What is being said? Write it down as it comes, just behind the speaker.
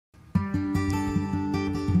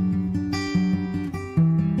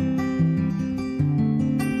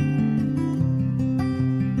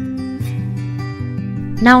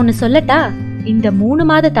நான் ஒன்னு சொல்லட்டா? இந்த 3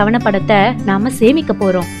 மாத தவணை படத்தை நாம சேமிக்க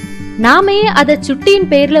போறோம். நாமே அத சுட்டியின்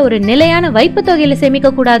பேர்ல ஒரு நிலையான வைப்பு தொகையில சேமிக்க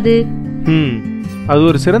கூடாது. அது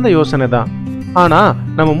ஒரு சிறந்த யோசனை தான். ஆனா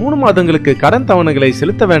நம்ம 3 மாதங்களுக்கு கடன் தவணைகளை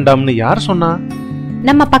செலுத்த வேண்டாம்னு யார் சொன்னா?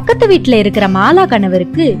 நம்ம பக்கத்து வீட்டுல இருக்கிற மாலா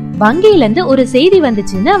கணவருக்கு வங்கியில இருந்து ஒரு செய்தி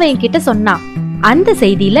வந்துச்சுன்னு அவன் என்கிட்ட சொன்னான். அந்த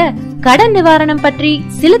செய்தியில கடன் நிவாரணம் பற்றி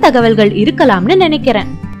சில தகவல்கள் இருக்கலாம்னு நினைக்கிறேன்.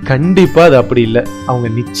 கண்டிப்பா அது அப்படி இல்ல. அவங்க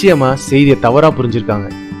நிச்சயமா செய்தியை தவறா புரிஞ்சிருக்காங்க.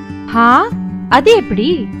 அது எப்படி?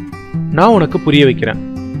 நான் உனக்கு புரிய வைக்கிறேன்.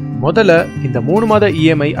 முதல்ல இந்த 3 மாத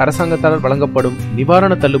EMI அரசாங்கத்தால் வழங்கப்படும்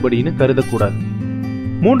நிவாரண தள்ளுபடின்னு கருதக்கூடாது.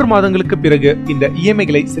 3 மாதங்களுக்கு பிறகு இந்த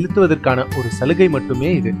EMIகளை செலுத்துவதற்கான ஒரு சலுகை மட்டுமே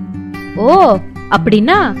இது. ஓ,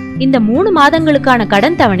 அப்படின்னா இந்த 3 மாதங்களுக்கான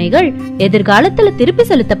கடன் தவணைகள் எதிர்காலத்துல திருப்பி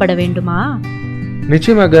செலுத்தப்பட வேண்டுமா?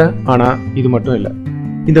 நிச்சயமாக. ஆனா இது மட்டும் இல்ல,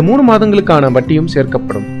 இந்த 3 மாதங்களுக்கான வட்டியும்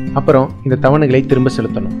சேர்க்கப்படும். அப்புறம் இந்த தவணைகளை திரும்ப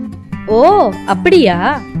செலுத்தணும். ஓ, அப்படியா?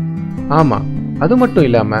 ஆமா. அது மட்டும்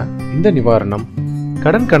இல்லாம இந்த நிவாரணம்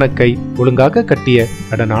கடன் கணக்கை ஒழுங்காக கட்டிய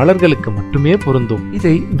கடனாளர்களுக்கு மட்டுமே பொருந்தும்.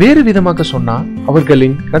 இதை வேறு விதமாக சொன்னா,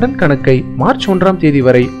 அவர்களின் கடன் கணக்கை மார்ச் 1ஆம் தேதி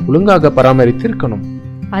வரை ஒழுங்காக பராமரித்து இருக்கணும்.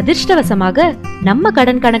 அதிர்ஷ்டவசமாக நம்ம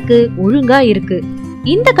கடன் கணக்கு ஒழுங்கா இருக்கு.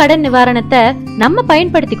 இந்த கடன் நிவாரணத்தை நம்ம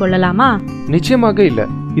பயன்படுத்தி கொள்ளலாமா? நிச்சயமாக இல்ல.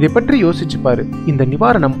 இதை பற்றி யோசிச்சு பாரு. இந்த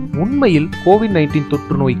நிவாரணம் உண்மையில் COVID-19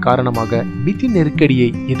 தொற்று நோய் காரணமாக நிதி நெருக்கடியை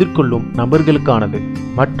எதிர்கொள்ளும் நபர்களுக்கானது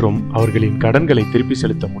மற்றும் அவர்களின் கடன்களை திருப்பி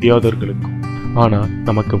செலுத்த முடியாதவர்களுக்கும். ஆனா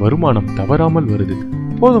நமக்கு வருமானம் தவறாமல் வருது.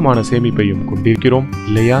 போதுமான சேமிப்பையும் கொண்டிருக்கிறோம்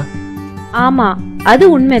இல்லையா? ஆமா, அது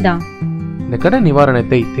உண்மைதான். இந்த கடன்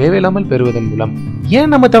நிவாரணத்தை தேவையில்லாமல் பெறுவதன் மூலம்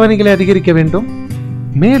ஏன் நம்ம தவணைகளை அதிகரிக்க வேண்டும்?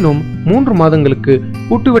 மேலும் 3 மாதங்களுக்கு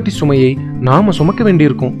கூட்டு வட்டி சுமையை நாம சுமக்க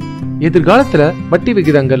வேண்டியிருக்கும். எதிர்காலத்துல வட்டி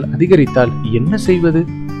விகிதங்கள் அதிகரித்தால் என்ன செய்வது?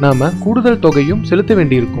 நாம கூடுதல் தொகையும் செலுத்த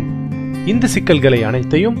வேண்டியிருக்கும். இந்த சிக்கல்களை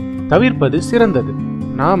அனைத்தையும் தவிர்ப்பது சிறந்தது.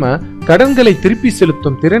 நாம கடன்களை திருப்பி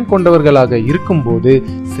செலுத்தும் திறன் கொண்டவர்களாக இருக்கும் போது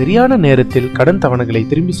சரியான நேரத்தில் கடன் தவணைகளை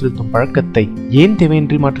திரும்பி செலுத்தும் பழக்கத்தை ஏன்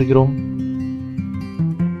தேவையின்றி மாற்றுகிறோம்?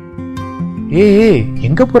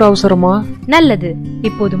 எங்க போற அவசரமா? நல்லது.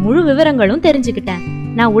 இப்போது முழு விவரங்களும் தெரிஞ்சுக்கிட்டேன்.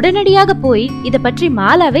 நான் உடனடியாக போய் இத பற்றி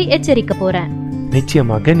மாலாவை எச்சரிக்க போறேன்.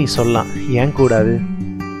 நிச்சயமாக நீ சொல்லலாம், ஏன் கூடாது?